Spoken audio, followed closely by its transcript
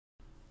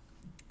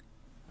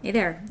Hey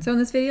there. So in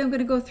this video, I'm going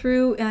to go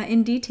through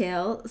in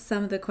detail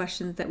some of the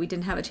questions that we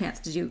didn't have a chance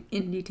to do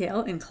in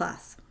detail in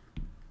class.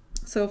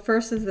 So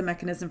first is the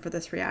mechanism for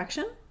this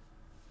reaction.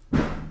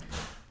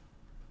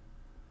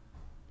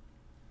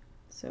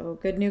 So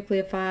good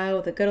nucleophile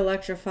with a good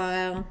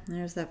electrophile.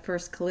 There's that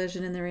first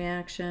collision in the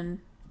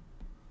reaction.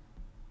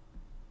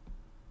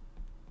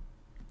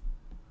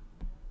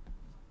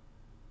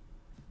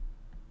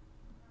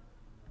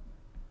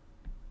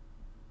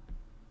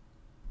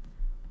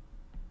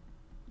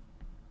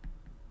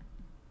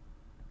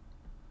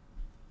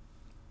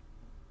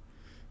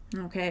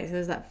 Okay, so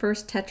there's that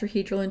first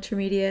tetrahedral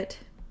intermediate.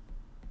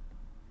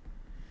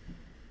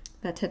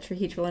 That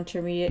tetrahedral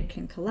intermediate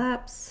can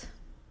collapse,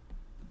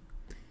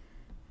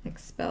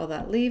 expel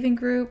that leaving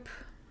group.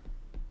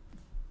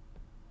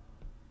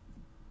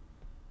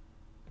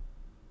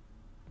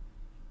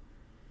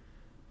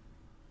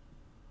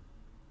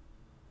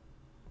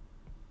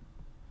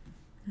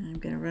 I'm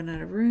going to run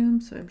out of room,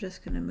 so I'm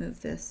just going to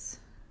move this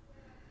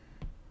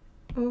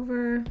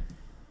over.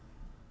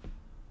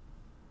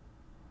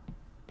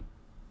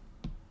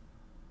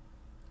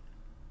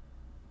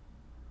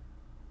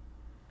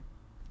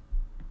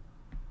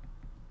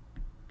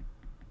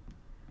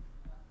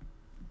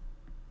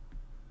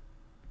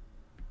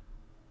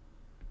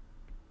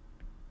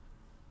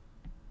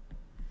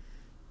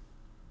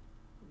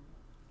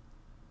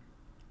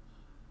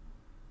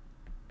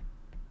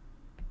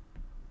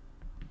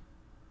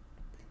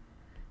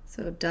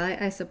 So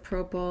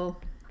diisopropyl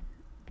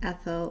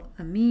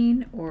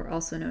ethylamine, or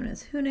also known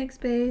as Hünig's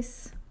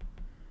base.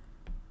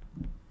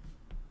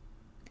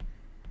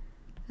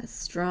 A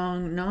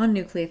strong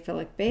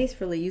non-nucleophilic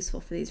base, really useful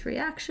for these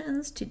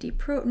reactions to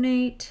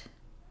deprotonate.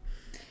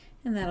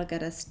 And that'll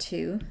get us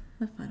to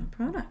the final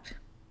product.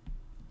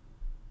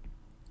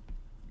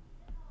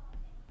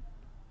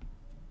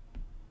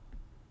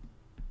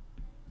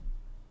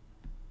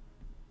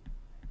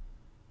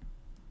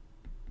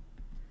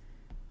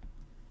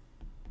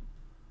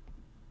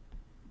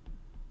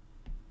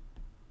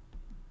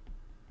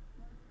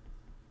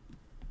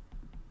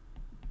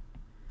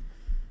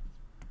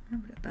 I'm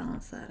going to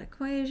balance that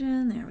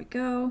equation. There we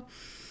go.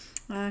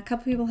 A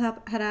couple people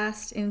had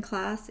asked in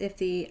class if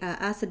the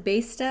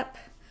acid-base step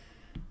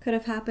could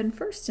have happened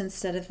first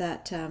instead of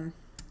that,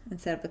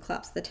 instead of the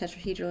collapse of the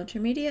tetrahedral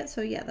intermediate.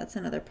 So yeah, that's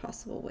another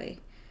possible way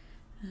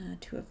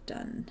to have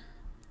done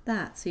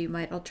that. So you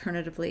might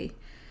alternatively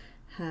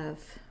have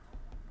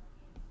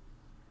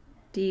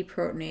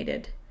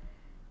deprotonated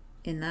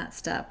in that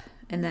step,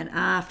 and then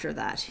after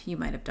that you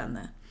might have done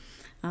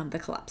the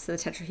collapse of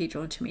the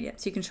tetrahedral intermediate.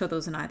 So you can show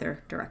those in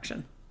either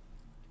direction.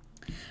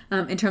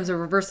 In terms of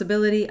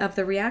reversibility of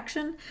the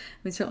reaction, I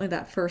mean, certainly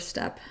that first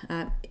step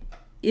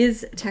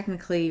is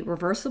technically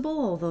reversible,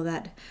 although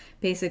that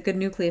base a good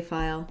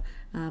nucleophile,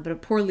 but a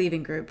poor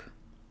leaving group.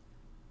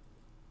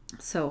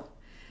 So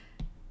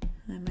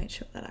I might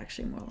show that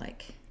actually more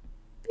like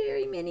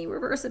very mini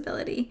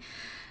reversibility.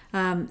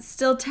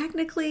 Still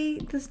technically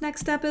this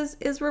next step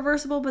is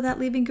reversible, but that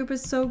leaving group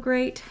is so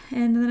great,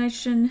 and the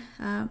nitrogen,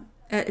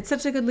 it's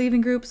such a good leaving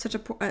group, such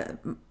a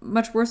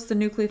much worse than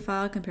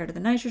nucleophile compared to the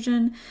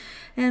nitrogen,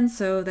 and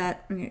so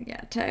that,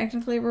 yeah,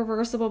 technically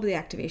reversible, but the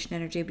activation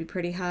energy would be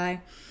pretty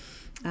high.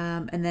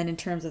 And then in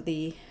terms of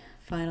the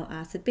final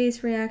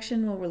acid-base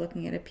reaction, well, we're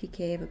looking at a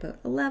pK of about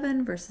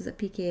 11 versus a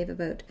pK of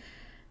about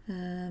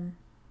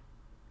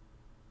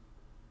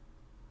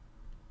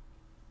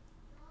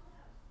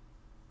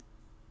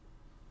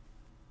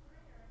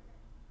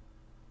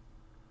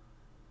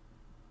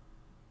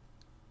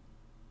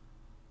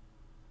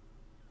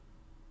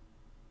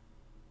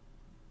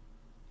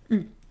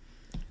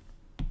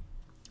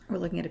we're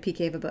looking at a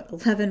pK of about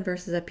 11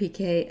 versus a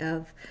pK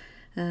of,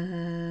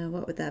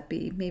 what would that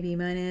be? Maybe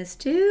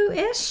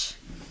 -2-ish.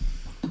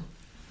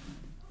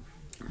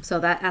 So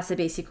that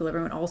acid-base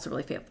equilibrium would also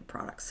really favor the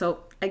product.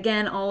 So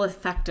again, all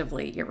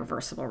effectively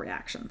irreversible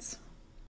reactions.